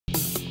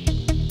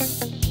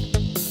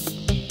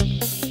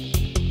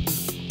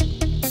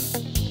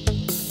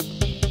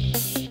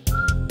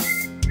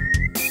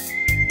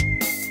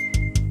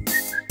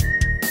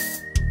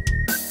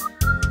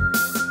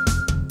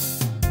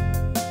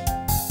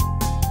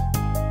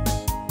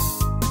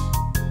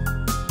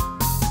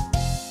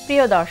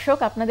প্রিয় দর্শক,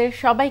 আপনাদের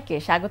সবাইকে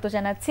স্বাগত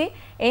জানাচ্ছি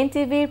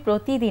এনটিভির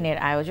প্রতিদিনের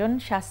আয়োজন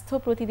স্বাস্থ্য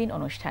প্রতিদিন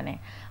অনুষ্ঠানে।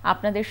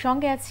 আপনাদের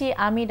সঙ্গে আছি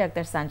আমি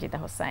ডাক্তার সঞ্জিতা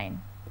হোসাইন।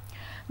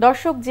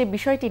 দর্শক, যে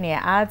বিষয়টি নিয়ে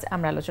আজ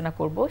আমরা আলোচনা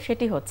করব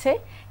সেটি হচ্ছে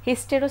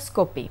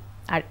হিস্টেরোস্কোপি।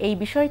 আর এই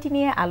বিষয়টি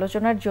নিয়ে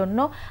আলোচনার জন্য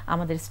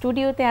আমাদের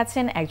স্টুডিওতে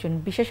আছেন একজন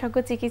বিশেষজ্ঞ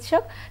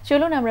চিকিৎসক।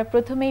 চলুন আমরা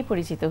প্রথমেই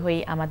পরিচিত হই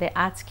আমাদের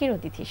আজকের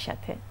অতিথির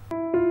সাথে।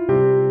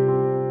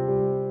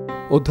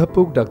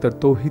 অধ্যাপক ডাক্তার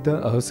তৌহিদা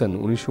আহসান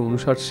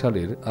 1959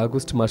 সালের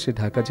আগস্ট মাসে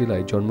ঢাকা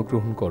জেলায়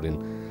জন্মগ্রহণ করেন।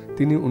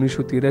 তিনি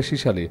 1983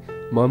 সালে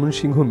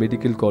ময়মনসিংহ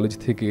মেডিকেল কলেজ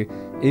থেকে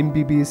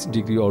এমবিবিএস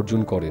ডিগ্রি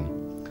অর্জন করেন।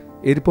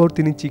 এরপর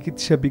তিনি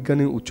চিকিৎসা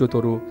বিজ্ঞানে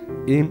উচ্চতর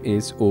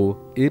এমএস ও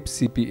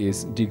এফসিপিএস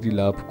ডিগ্রি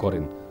লাভ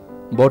করেন।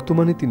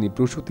 বর্তমানে তিনি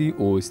প্রসূতি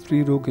ও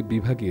স্ত্রীরোগ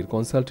বিভাগের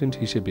কনসালটেন্ট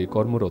হিসেবে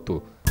কর্মরত।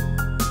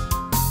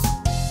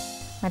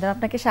 ম্যাডাম,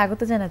 আপনাকে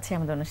স্বাগত জানাচ্ছি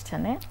আমাদের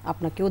অনুষ্ঠানে।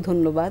 আপনাকেও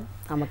ধন্যবাদ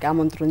আমাকে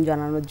আমন্ত্রণ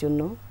জানানোর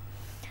জন্য।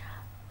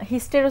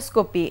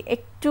 হিস্টেরোস্কোপি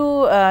একটু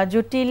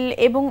জটিল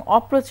এবং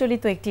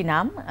অপ্রচলিত একটি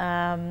নাম,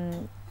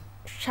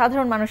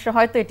 সাধারণ মানুষরা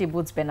হয়তো এটি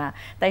বুঝবে না।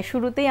 তাই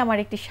শুরুতেই আমার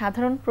একটি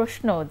সাধারণ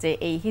প্রশ্ন, যে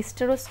এই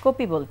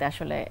হিস্টেরোস্কোপি বলতে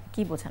আসলে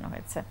কি বোঝানো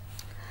হয়েছে?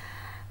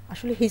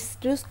 আসলে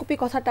হিস্টেরোস্কোপি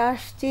কথাটা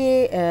আসছে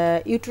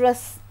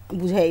ইউটেরাস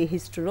বুঝায়,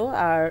 হিস্টেরো,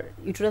 আর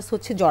ইউটেরাস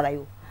হচ্ছে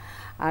জরায়ু,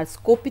 আর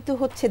স্কোপি তো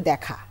হচ্ছে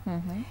দেখা।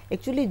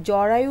 অ্যাকচুয়ালি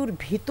জরায়ুর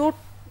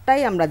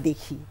ভিতরটাই আমরা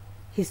দেখি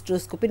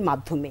হিস্টেরোস্কোপির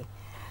মাধ্যমে।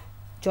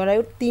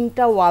 জরায়ুর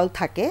 3টা ওয়াল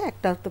থাকে,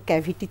 একটা তো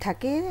ক্যাভিটি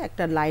থাকে,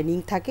 একটা লাইনিং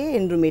থাকে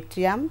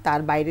এন্ডোমেট্রিয়াম,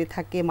 তার বাইরে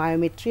থাকে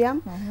মায়োমেট্রিয়াম,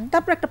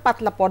 তারপর একটা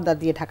পাতলা পর্দা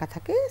দিয়ে ঢাকা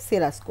থাকে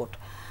সেরাস্কোট।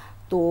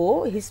 তো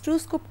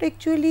হিস্টেরোস্কোপটা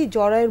অ্যাকচুয়ালি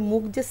জরায়ুর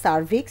মুখ যে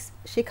সার্ভিক্স,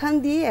 সেখান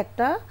দিয়ে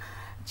একটা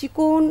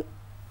চিকন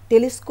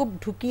টেলিস্কোপ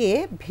ঢুকিয়ে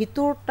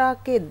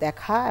ভিতরটাকে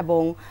দেখা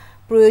এবং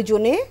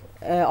প্রয়োজনে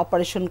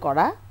অপারেশন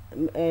করা,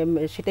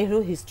 সেটাই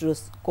হলো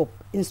হিস্টেরোস্কোপ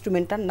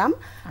ইনস্ট্রুমেন্টটার নাম।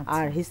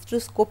 আর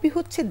হিস্টেরোস্কোপি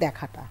হচ্ছে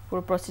দেখাটা,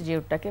 পুরো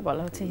প্রসিডিউরটাকে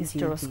বলা হচ্ছে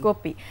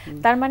হিস্টেরোস্কোপি।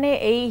 তার মানে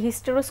এই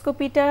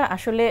হিস্টেরোস্কোপিটা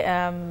আসলে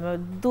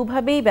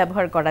দুভাবেই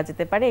ব্যবহার করা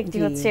যেতে পারে। একটি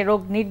হচ্ছে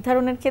রোগ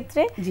নির্ধারণের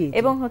ক্ষেত্রে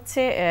এবং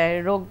হচ্ছে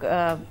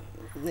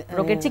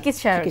রোগের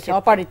চিকিৎসা,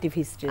 অপারেটিভ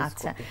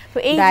হিস্টেরোস্কোপি। আচ্ছা, তো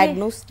এই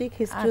ডায়াগনস্টিক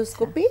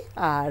হিস্টেরোস্কোপি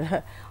আর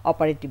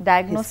অপারেটিভ,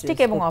 ডায়াগনস্টিক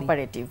এবং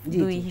অপারেটিভ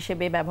দুই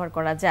হিসেবে ব্যবহার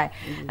করা যায়।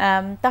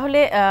 তাহলে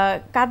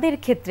কাদের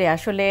ক্ষেত্রে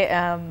আসলে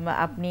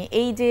আপনি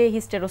এই যে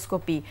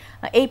হিস্টেরোস্কোপি,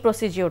 এই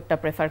প্রসিডিউরটা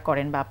প্রেফার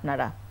করেন বা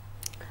আপনারা?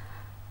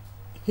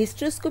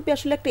 হিস্টেরোস্কোপি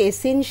আসলে একটা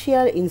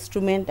এসেনশিয়াল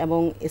ইনস্ট্রুমেন্ট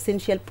এবং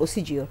এসেনশিয়াল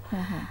প্রসিডিউর।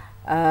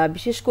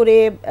 বিশেষ করে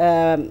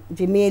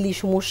যে মেয়েলি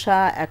সমস্যা,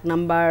 1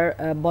 নাম্বার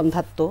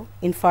বন্ধ্যাত্ব,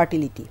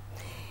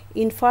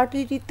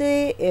 ইনফার্টিলিটিতে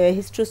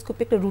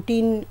হিস্টেরোস্কোপি একটা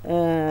রুটিন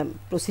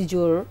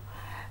প্রসিডিউর।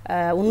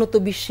 উন্নত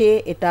বিশ্বে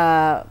এটা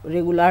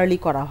রেগুলারলি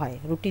করা হয়,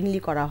 রুটিনলি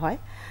করা হয়,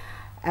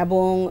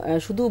 এবং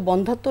শুধু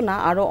বন্ধ্যাত্ব না,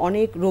 আরও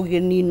অনেক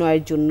রোগের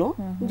নির্ণয়ের জন্য,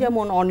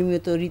 যেমন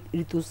অনিয়মিত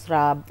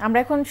ঋতুস্রাব। আমরা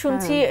এখন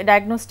শুনছি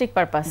ডায়াগনস্টিক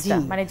পারপাসটা,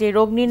 মানে যে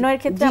রোগ নির্ণয়ের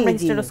ক্ষেত্রে আমরা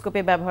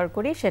হিস্টেরোস্কোপি ব্যবহার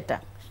করি সেটা।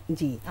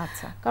 জি,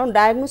 আচ্ছা। কারণ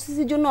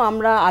ডায়াগনোসিসের জন্য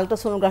আমরা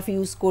আলট্রাসোনোগ্রাফি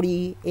ইউজ করি,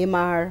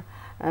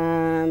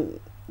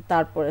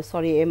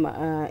 তারপরে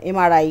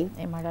এমআরআই,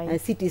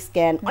 সিটি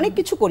স্ক্যান, অনেক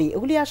কিছু করি।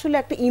 এগুলি আসলে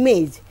একটা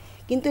ইমেজ,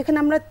 কিন্তু এখানে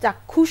আমরা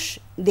চাক্ষুষ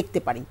দেখতে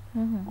পারি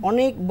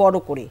অনেক বড়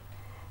করে,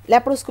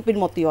 ল্যাপারোস্কোপির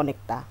মতোই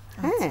অনেকটা।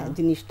 হ্যাঁ,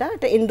 জিনিসটা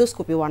এটা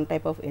endoscopy, one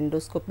type of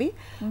endoscopy.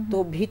 তো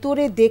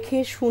ভিতরে দেখে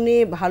শুনে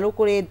ভালো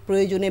করে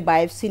প্রয়োজনে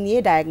বায়োপসি নিয়ে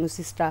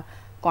ডায়াগনোসিসটা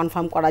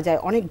কনফার্ম করা যায়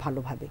অনেক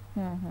ভালোভাবে।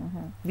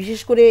 বিশেষ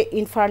করে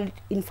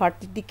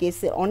ইনফার্টিলিটি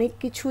কেসে অনেক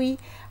কিছুই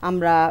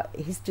আমরা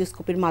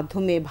হিস্টেরোস্কোপির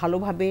মাধ্যমে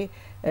ভালোভাবে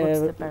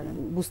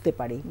বুঝতে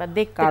পারি বা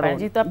দেখতে পারি,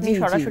 যেহেতু আপনি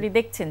সরাসরি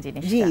দেখছেন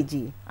জিনিসটা। জি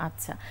জি।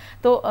 আচ্ছা,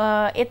 তো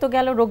এ তো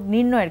গেল রোগ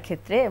নির্ণয়ের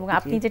ক্ষেত্রে, এবং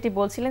আপনি যেটি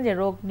বলছিলেন যে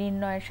রোগ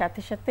নির্ণয়ের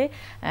সাথে সাথে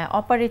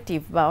অপারেটিভ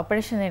বা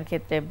অপারেশনের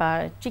ক্ষেত্রে বা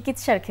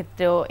চিকিৎসার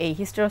ক্ষেত্রেও এই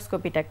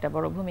হিস্টেরোস্কোপিটা একটা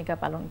বড় ভূমিকা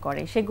পালন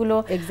করে। সেগুলো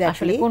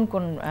আসলে কোন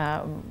কোন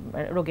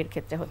রোগের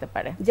ক্ষেত্রে হতে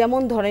পারে?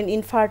 যেমন ধরেন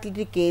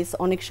ইনফার্টিলিটি কেস,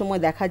 অনেক সময়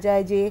দেখা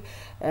যায় যে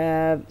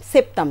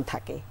সেপ্টাম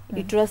থাকে,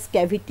 ইউটেরাস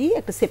ক্যাভিটি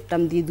একটা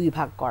সেপ্টাম দিয়ে 2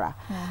 ভাগ করা।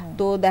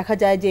 তো দেখা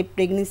যায় যে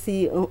প্রেগনেন্সি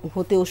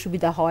হতে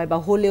অসুবিধা হয়, বা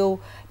হলেও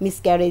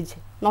মিসক্যারেজ,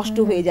 নষ্ট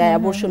হয়ে যায়,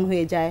 অ্যাবর্শন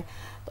হয়ে যায়,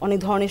 অনেক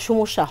ধরনের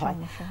সমস্যা হয়।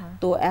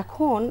 তো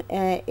এখন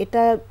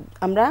এটা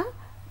আমরা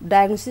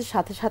ডায়াগনোসিসের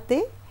সাথে সাথে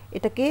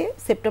এটাকে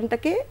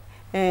সেপ্টামটাকে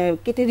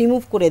কেটে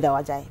রিমুভ করে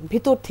দেওয়া যায়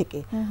ভিতর থেকে।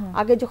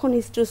 আগে যখন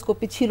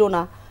হিস্টেরোস্কোপি ছিল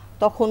না,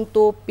 তখন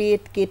তো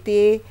পেট কেটে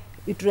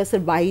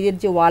ইউটেরাসের বাইরের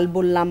যে ওয়াল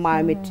বললাম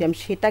মায়োমেট্রিয়াম,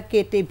 সেটা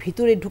কেটে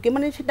ভিতরে ঢুকে,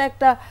 মানে সেটা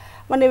একটা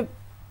মানে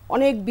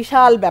অনেক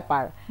বিশাল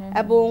ব্যাপার,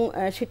 এবং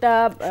সেটা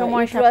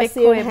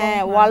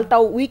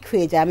ওয়ালটাও উইক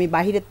হয়ে যায়। আমি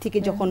বাহিরের থেকে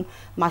যখন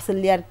মাসেল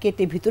লেয়ার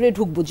কেটে ভিতরে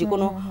ঢুকবো যে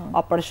কোনো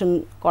অপারেশন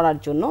করার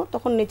জন্য,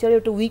 তখন নেচারে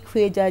ওটা উইক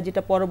হয়ে যায়,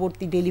 যেটা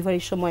পরবর্তী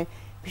ডেলিভারির সময়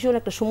ভীষণ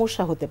একটা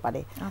সমস্যা হতে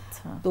পারে।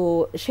 তো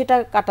সেটা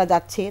কাটা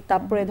যাচ্ছে।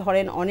 তারপরে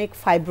ধরেন অনেক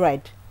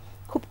ফাইব্রয়েড,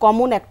 খুব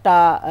কমন একটা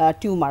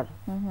টিউমার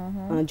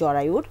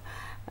জরায়ুর,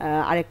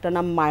 আরেকটা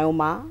নাম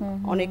মায়োমা,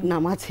 অনেক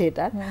নাম আছে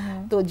এটার।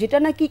 তো যেটা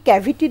নাকি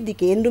ক্যাভিটির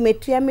দিকে,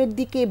 এন্ডোমেট্রিয়ামের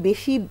দিকে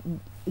বেশি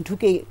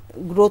ঢুকে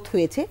গ্রোথ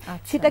হয়েছে,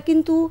 সেটা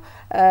কিন্তু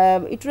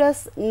ইউটেরাস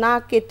না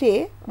কেটে,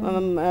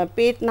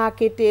 পেট না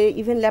কেটে,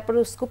 ইভেন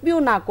ল্যাপারোস্কোপিও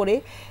না করে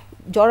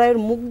জরায়ুর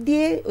মুখ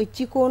দিয়ে ওই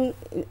চিকন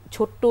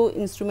ছোট্ট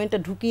ইনস্ট্রুমেন্টটা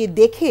ঢুকিয়ে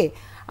দেখে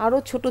আরও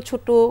ছোট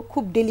ছোট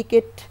খুব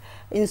ডেলিকেট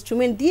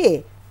ইনস্ট্রুমেন্ট দিয়ে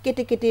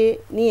কেটে কেটে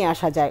নিয়ে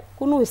আসা যায়,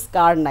 কোনো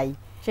স্কার নাই,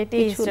 সেটি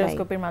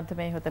হিস্টেরোস্কোপির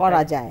মাধ্যমেই হতে পারে,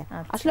 করা যায়।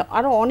 আসলে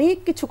আরো অনেক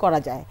কিছু করা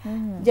যায়,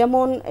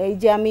 যেমন এই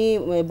যে আমি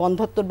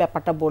বন্ধ্যাত্বর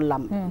ব্যাপারটা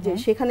বললাম, যে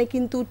সেখানে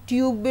কিন্তু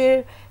টিউবের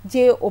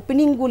যে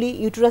ওপেনিংগুলি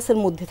ইউটেরাসের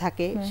মধ্যে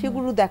থাকে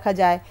সেগুলো দেখা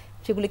যায়,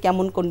 সেগুলি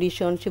কেমন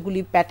কন্ডিশন, সেগুলি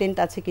প্যাটেন্ট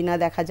আছে কিনা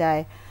দেখা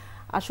যায়।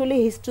 আসলে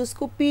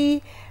হিস্টেরোস্কোপি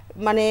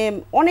মানে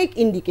অনেক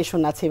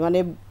ইন্ডিকেশন আছে,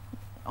 মানে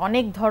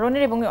অনেক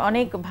ধরনের এবং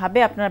অনেক ভাবে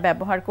আপনারা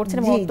ব্যবহার করছেন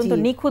এবং অত্যন্ত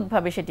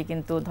নিখুঁতভাবে সেটি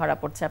কিন্তু ধরা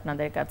পড়ছে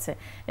আপনাদের কাছে,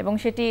 এবং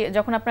সেটি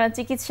যখন আপনারা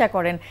চিকিৎসা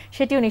করেন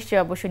সেটিও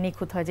নিশ্চয়ই অবশ্যই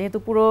নিখুঁত হয়, যেহেতু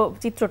পুরো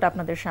চিত্রটা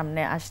আপনাদের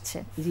সামনে আসছে।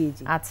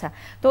 আচ্ছা,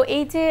 তো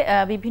এই যে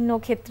বিভিন্ন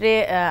ক্ষেত্রে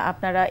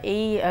আপনারা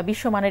এই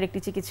বিশ্বমানের একটি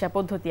চিকিৎসা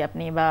পদ্ধতি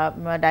আপনি বা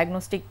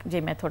ডায়াগনস্টিক যে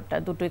মেথডটা,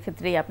 দুটোই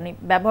ক্ষেত্রেই আপনি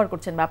ব্যবহার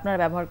করছেন বা আপনারা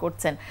ব্যবহার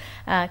করছেন,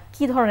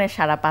 কি ধরনের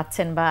সাড়া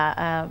পাচ্ছেন বা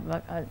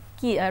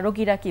কি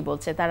রোগীরা কি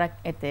বলছে, তারা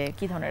এতে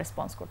কি ধরনের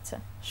রেসপন্স করছে?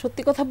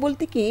 সত্যি কথা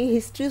বলতে কি,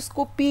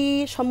 হিস্টেরোস্কোপি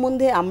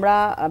সম্বন্ধে আমরা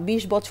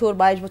 20 বছর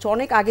 22 বছর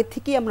অনেক আগে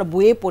থেকেই আমরা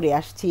বইয়ে পড়ে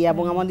আসছি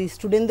এবং আমাদের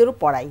স্টুডেন্টদেরও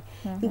পড়াই,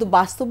 কিন্তু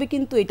বাস্তবে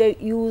কিন্তু এটা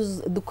ইউজ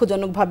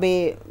দুঃখজনকভাবে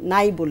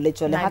নাই বললে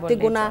চলে। হাতে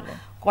গোনা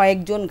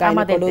কয়েকজন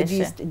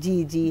গাইনোকোলজিস্ট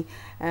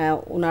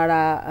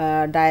ওনারা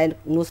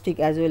diagnostic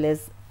as well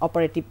as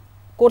operative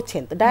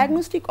করছেন। তো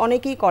ডায়াগনস্টিক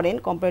অনেকেই করেন,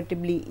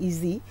 কম্পারেটিভলি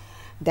ইজি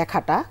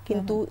দেখাটা,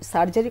 কিন্তু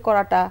সার্জারি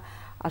করাটা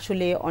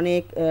আসলে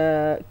অনেক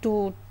একটু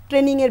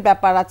ট্রেনিংয়ের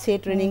ব্যাপার আছে,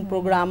 ট্রেনিং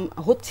প্রোগ্রাম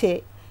হচ্ছে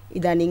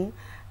ইদানিং,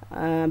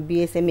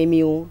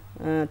 BSMMU,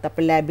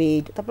 তারপর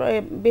ল্যাবেড, তারপরে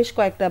বেশ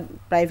কয়েকটা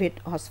প্রাইভেট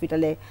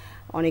হসপিটালে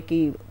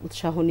অনেকেই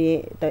উৎসাহ নিয়ে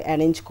এটা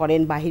অ্যারেঞ্জ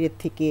করেন, বাহিরের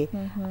থেকে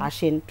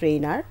আসেন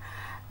ট্রেনার।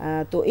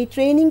 তো এই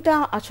ট্রেনিংটা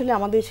আসলে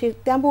আমাদের সে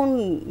তেমন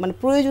মানে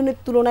প্রয়োজনের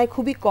তুলনায়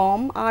খুবই কম।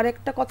 আর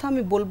একটা কথা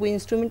আমি বলবো,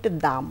 ইনস্ট্রুমেন্টের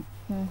দাম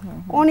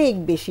অনেক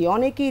বেশি,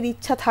 অনেকের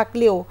ইচ্ছা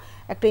থাকলেও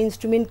একটা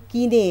ইনস্ট্রুমেন্ট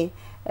কিনে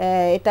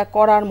এটা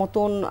করার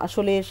মতন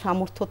আসলে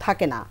সামর্থ্য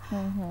থাকে না।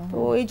 তো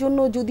এই জন্য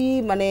যদি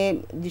মানে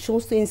যে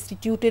সমস্ত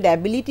ইনস্টিটিউটের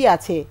অ্যাবিলিটি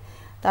আছে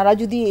তারা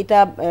যদি এটা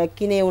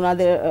কিনে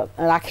ওনাদের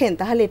রাখেন,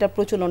 তাহলে এটা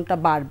প্রচলনটা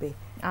বাড়বে।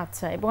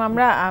 আচ্ছা, এবং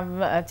আমরা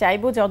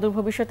চাইবো যে অদূর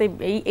ভবিষ্যতে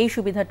এই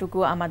সুবিধাটুকু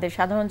আমাদের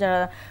সাধারণ যারা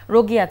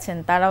রোগী আছেন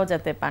তারাও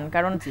যাতে পান,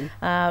 কারণ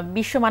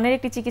বিশ্বমানের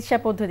একটি চিকিৎসা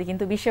পদ্ধতি,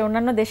 কিন্তু বিশ্বের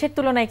অন্যান্য দেশের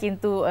তুলনায়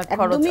কিন্তু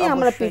খরচ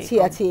আমরা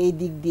পিছিয়ে আছি এই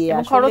দিক দিয়ে,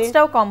 এবং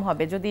খরচটাও কম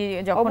হবে যদি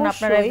যখন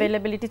আপনার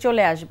অ্যাভেলেবিলিটি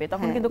চলে আসবে,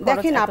 তখন কিন্তু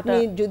দেখেন আপনি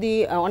যদি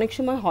অনেক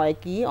সময় হয়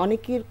কি,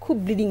 অনেকের খুব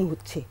ব্লিডিং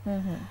হচ্ছে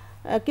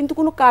কিন্তু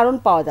কোনো কারণ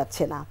পাওয়া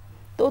যাচ্ছে না,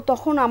 তো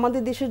তখন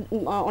আমাদের দেশে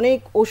অনেক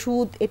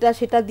ওষুধ এটা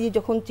সেটা দিয়ে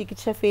যখন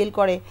চিকিৎসা ফেল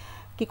করে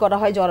কি করা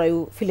হয়, জরায়ু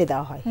ফেলে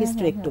দেওয়া হয়,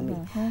 হিস্টেরেক্টমি।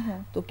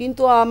 তো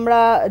কিন্তু আমরা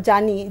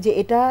জানি যে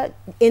এটা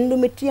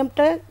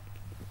এন্ডোমেট্রিয়ামটা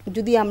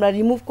যদি আমরা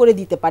রিমুভ করে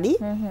দিতে পারি,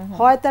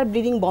 হয় তার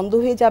ব্লিডিং বন্ধ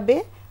হয়ে যাবে,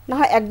 না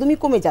হয় একদমই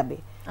কমে যাবে,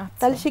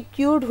 তাহলে সে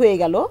কিউরড হয়ে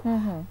গেল।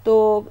 তো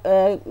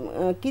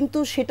কিন্তু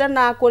সেটা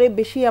না করে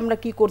বেশি আমরা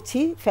কি করছি,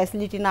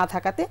 ফ্যাসিলিটি না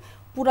থাকাতে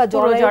পুরো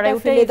জরায়ুটা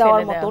ফেলে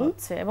দেওয়ার মতন,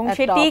 এবং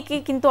সেটি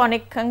কিন্তু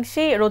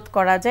অনেকাংশে রোধ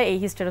করা যায় এই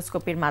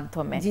হিস্টেরোস্কোপির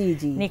মাধ্যমে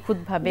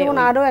নিখুঁতভাবে। যেমন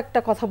আরো একটা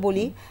কথা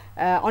বলি,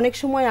 অনেক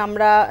সময়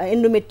আমরা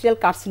এন্ডোমেট্রিয়াল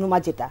কার্সিনোমা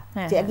যেটা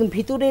যে একদম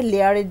ভিতরের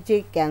লেয়ারের যে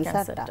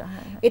ক্যান্সারটা,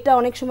 এটা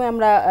অনেক সময়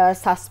আমরা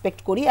সাসপেক্ট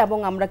করি এবং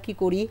আমরা কি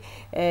করি,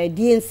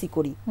 ডিএনসি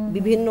করি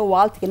বিভিন্ন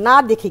ওয়াল থেকে না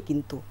দেখে,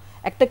 কিন্তু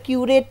একটা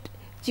কিউরেট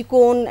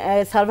চিকন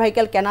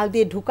সার্ভাইকাল ক্যানাল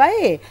দিয়ে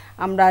ঢুকায়ে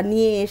আমরা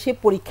নিয়ে এসে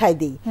পরীক্ষায়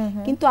দিই।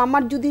 কিন্তু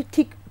আমার যদি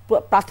ঠিক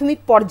প্রাথমিক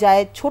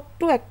পর্যায়ে ছোট্ট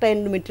একটা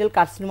এন্ডোমেট্রিয়াল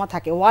কার্সিনোমা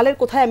থাকে, ওয়ালের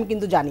কোথায় আমি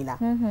কিন্তু জানি না,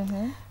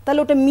 তাহলে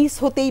ওটা মিস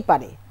হতেই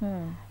পারে।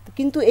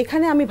 কিন্তু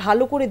এখানে আমি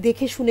ভালো করে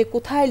দেখে শুনে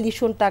কোথায়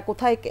লিশনটা,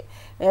 কোথায়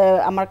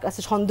আমার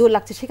কাছে সন্দেহ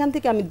লাগছে, সেখান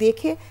থেকে আমি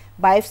দেখে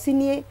বায়োপসি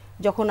নিয়ে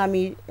যখন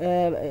আমি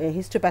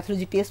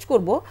হিস্টোপ্যাথোলজি টেস্ট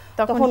করব,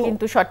 তখন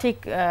কিন্তু সঠিক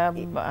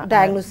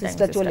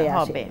ডায়াগনোসিসটা চলে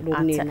আসে, রোগ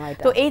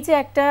নির্ণয়টা। তো এই যে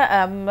একটা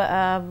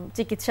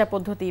চিকিৎসা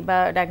পদ্ধতি বা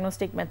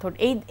ডায়াগনস্টিক মেথড,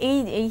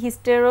 এই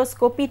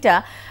হিস্টেরোস্কোপিটা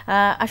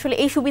আসলে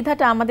এই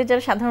সুবিধাটা আমাদের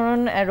যারা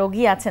সাধারণ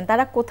রোগী আছেন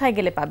তারা কোথায়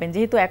গেলে পাবেন,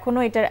 যেহেতু এখনো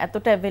এটার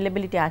এতটা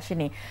অ্যাভেলেবিলিটি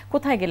আসেনি,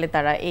 কোথায় গেলে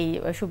তারা এই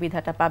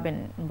সুবিধাটা পাবেন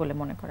বলে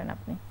মনে করেন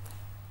আপনি?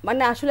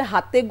 মানে আসলে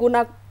হাতে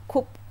গোনা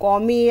খুব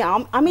কমই,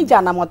 আমি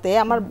জানা মতে,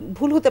 আমার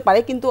ভুল হতে পারে,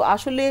 কিন্তু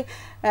আসলে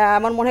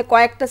আমার মনে হয়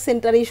কয়েকটা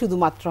সেন্টারেই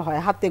শুধুমাত্র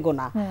হয়, হাতে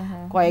গোনা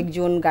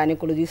কয়েকজন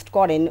গাইনোকোলজিস্ট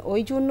করেন।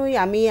 ওই জন্যই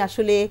আমি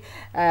আসলে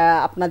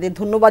আপনাদের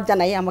ধন্যবাদ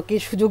জানাই, আমাকে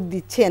সুযোগ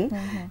দিচ্ছেন,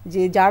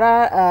 যে যারা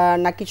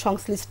নাকি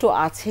সংশ্লিষ্ট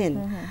আছেন,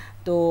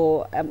 তো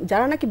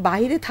যারা নাকি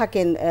বাইরে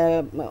থাকেন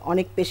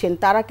অনেক পেশেন্ট,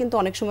 তারা কিন্তু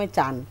অনেক সময়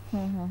চান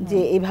যে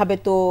এইভাবে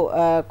তো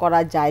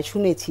করা যায়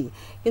শুনেছি,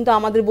 কিন্তু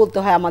আমাদের বলতে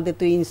হয় আমাদের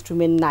তো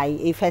ইনস্ট্রুমেন্ট নাই,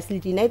 এই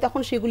ফ্যাসিলিটি নাই,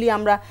 তখন সেগুলি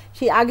আমরা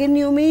সেই আগের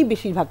নিয়মেই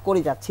বেশিরভাগ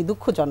করে যাচ্ছি,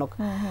 দুঃখজনক।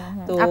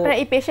 তো আপনারা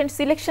এই পেশেন্ট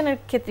সিলেকশনের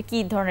ক্ষেত্রে কি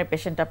ধরনের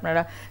পেশেন্ট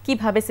আপনারা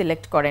কিভাবে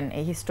সিলেক্ট করেন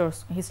এই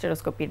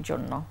হিস্টেরোস্কোপির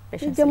জন্য?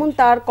 যেমন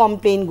তার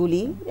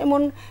কমপ্লেইনগুলি,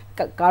 যেমন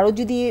কারো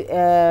যদি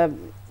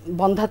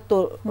বন্ধ্যাত্ব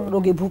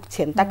রোগে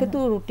ভুগছেন তাকে তো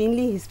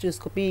রুটিনলি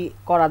হিস্টেরোস্কোপি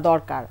করা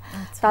দরকার।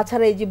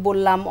 তাছাড়া এই যে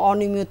বললাম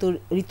অনিয়মিত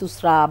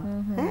ঋতুস্রাব,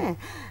 হ্যাঁ,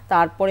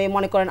 তারপরে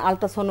মনে করেন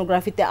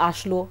আলট্রাসোনোগ্রাফিতে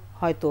আসলো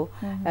হয়তো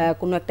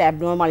কোনো একটা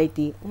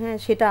অ্যাবনর্মালিটি, হ্যাঁ,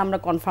 সেটা আমরা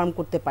কনফার্ম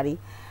করতে পারি।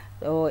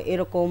 তো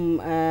এরকম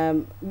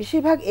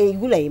বেশিরভাগ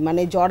এইগুলাই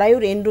মানে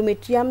জরায়ুর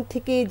এন্ডোমেট্রিয়াম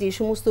থেকে যে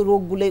সমস্ত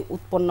রোগগুলো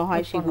উৎপন্ন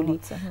হয় সেগুলি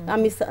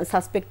আমি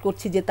সাসপেক্ট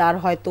করছি যে তার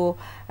হয়তো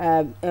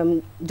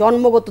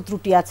জন্মগত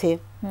ত্রুটি আছে,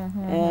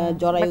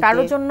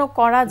 কারোর জন্য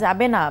করা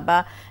যাবে না বা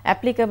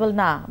অ্যাপ্লিকেবল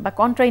না বা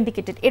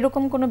কন্ট্রাইন্ডিকেটেড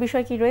এরকম কোনো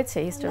বিষয় কি রয়েছে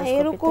হিস্টেরোস্কোপিতে?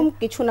 এরকম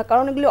কিছু না,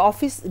 কারণ এগুলো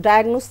অফিস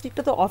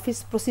ডায়াগনস্টিকটা তো অফিস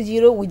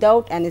প্রসিজিওরও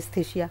উইদাউট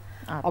অ্যানেস্থেসিয়া,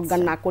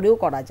 অজ্ঞান না করেও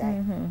করা যায়।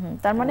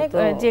 তার মানে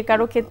যে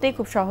কারো ক্ষেত্রেই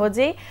খুব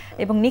সহজেই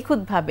এবং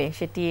নিখুঁতভাবে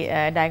সেটি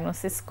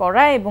ডায়াগনোসিস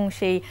করা এবং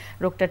সেই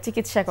রোগটার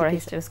চিকিৎসা করা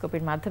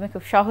হিস্টেরোস্কোপির মাধ্যমে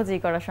খুব সহজেই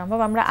করা সম্ভব।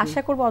 আমরা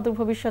আশা করব অদূর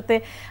ভবিষ্যতে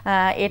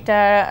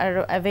এটার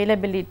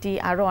অ্যাভেলেবিলিটি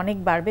আরো অনেক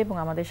বাড়বে এবং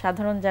আমাদের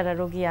সাধারণ যারা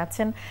রোগী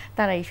আছেন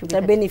তারা এই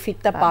সুবিধা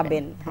বেনিফিটটা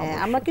পাবেন। হ্যাঁ,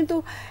 আমরা কিন্তু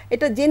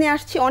এটা জেনে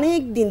আসছি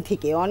অনেক দিন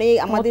থেকে, অনেক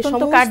আমাদের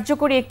সমস্ত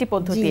কার্যকরী একটি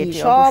পদ্ধতি, এটি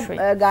সব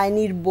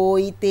গাইনির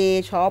বইতে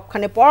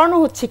সবখানে পড়ানো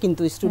হচ্ছে,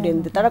 কিন্তু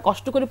স্টুডেন্টদের তারা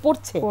কষ্ট করে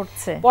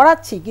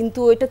পড়াচ্ছি কিন্তু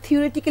এটা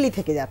থিওরিটিক্যালি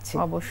থেকে যাচ্ছে।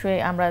 অবশ্যই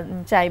আমরা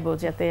চাইবো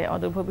যাতে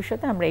অদূর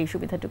ভবিষ্যতে আমরা এই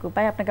সুবিধাটুকু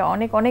পাই। আপনাকে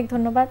অনেক অনেক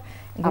ধন্যবাদ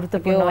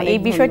গুরুত্বপূর্ণ এই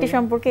বিষয়টি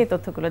সম্পর্কে এই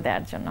তথ্যগুলো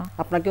দেওয়ার জন্য।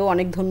 আপনাকেও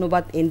অনেক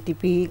ধন্যবাদ,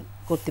 এনটিভি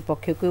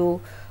কর্তৃপক্ষকেও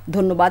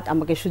ধন্যবাদ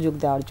আমাকে সুযোগ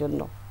দেওয়ার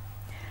জন্য।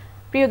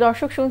 প্রিয়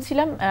দর্শক,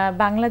 শুনছিলাম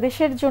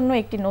বাংলাদেশের জন্য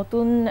একটি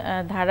নতুন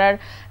ধারার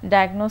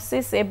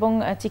ডায়াগনোসিস এবং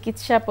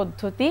চিকিৎসা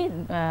পদ্ধতি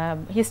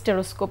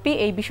হিস্টেরোস্কোপি,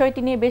 এই বিষয়টি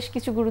নিয়ে বেশ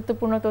কিছু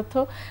গুরুত্বপূর্ণ তথ্য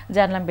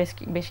জানলাম,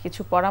 বেশ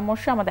কিছু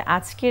পরামর্শ আমাদের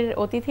আজকের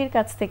অতিথির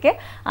কাছ থেকে।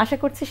 আশা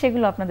করছি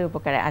সেগুলো আপনাদের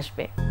উপকারে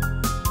আসবে।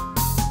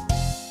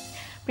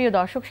 প্রিয়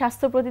দর্শক,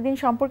 স্বাস্থ্য প্রতিদিন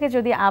সম্পর্কে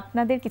যদি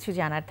আপনাদের কিছু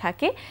জানার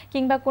থাকে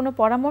কিংবা কোনো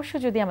পরামর্শ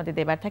যদি আমাদের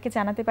দেবার থাকে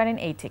জানাতে পারেন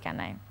এই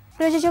ঠিকানায়।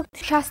 প্রযোজক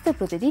স্বাস্থ্য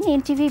প্রতিদিন,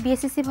 এনটিভি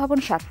বিএসসি ভবন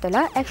 7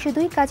 তলা,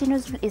 102 কাজী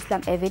নজরুল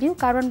ইসলাম এভিনিউ,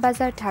 কারণ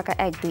বাজার, ঢাকা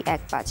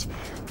 1215।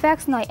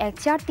 ফ্যাক্স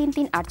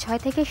 914338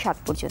 থেকে 7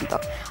 পর্যন্ত,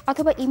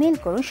 অথবা ইমেইল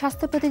করুন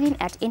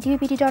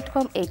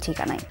স্বাস্থ্যপ্রতিদিন@ntvbd.com এই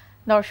ঠিকানায়।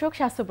 দর্শক,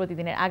 স্বাস্থ্য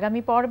প্রতিদিনের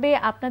আগামী পর্বে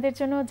আপনাদের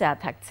জন্য যা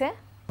থাকছে।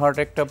 হার্ট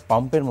একটা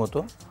পাম্পের মতো,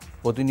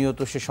 প্রতিনিয়ত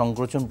সে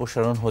সংকোচন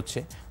প্রসারণ হচ্ছে,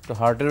 তো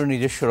হার্টেরও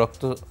নিজস্ব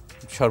রক্ত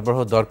সরবরাহ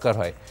দরকার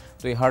হয়।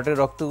 তো এই হার্টের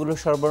রক্তগুলো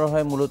সরবরাহ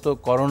হয় মূলত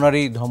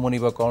করোনারি ধমনী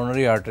বা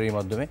করোনারি আর্টারির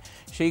মাধ্যমে।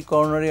 সেই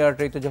করোনারি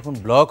আর্টারিতে যখন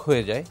ব্লক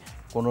হয়ে যায়,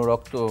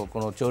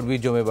 কোনো চর্বি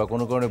জমে বা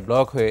কোনো কারণে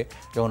ব্লক হয়ে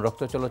যখন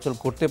রক্ত চলাচল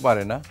করতে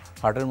পারে না,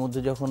 হার্টের মধ্যে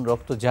যখন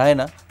রক্ত যায়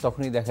না,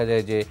 তখনই দেখা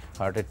যায় যে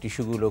হার্টের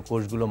টিস্যুগুলো,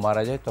 কোষগুলো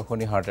মারা যায়,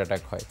 তখনই হার্ট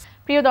অ্যাটাক হয়।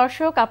 প্রিয়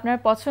দর্শক, আপনার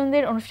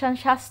পছন্দের অনুষ্ঠান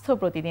স্বাস্থ্য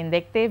প্রতিদিন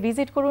দেখতে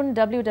ভিজিট করুন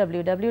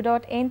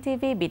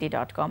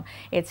www.ntvbd.com।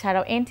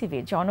 এছাড়াও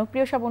এনটিভির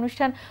জনপ্রিয় সব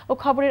অনুষ্ঠান ও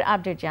খবরের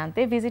আপডেট জানতে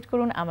ভিজিট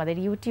করুন আমাদের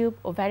ইউটিউব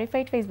ও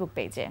ভেরিফাইড ফেসবুক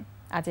পেজে।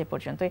 আজ এ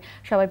পর্যন্তই।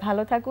 সবাই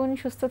ভালো থাকুন,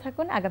 সুস্থ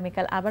থাকুন।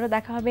 আগামীকাল আবারও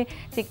দেখা হবে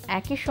ঠিক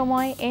একই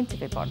সময়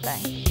এনটিভি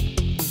পর্দায়।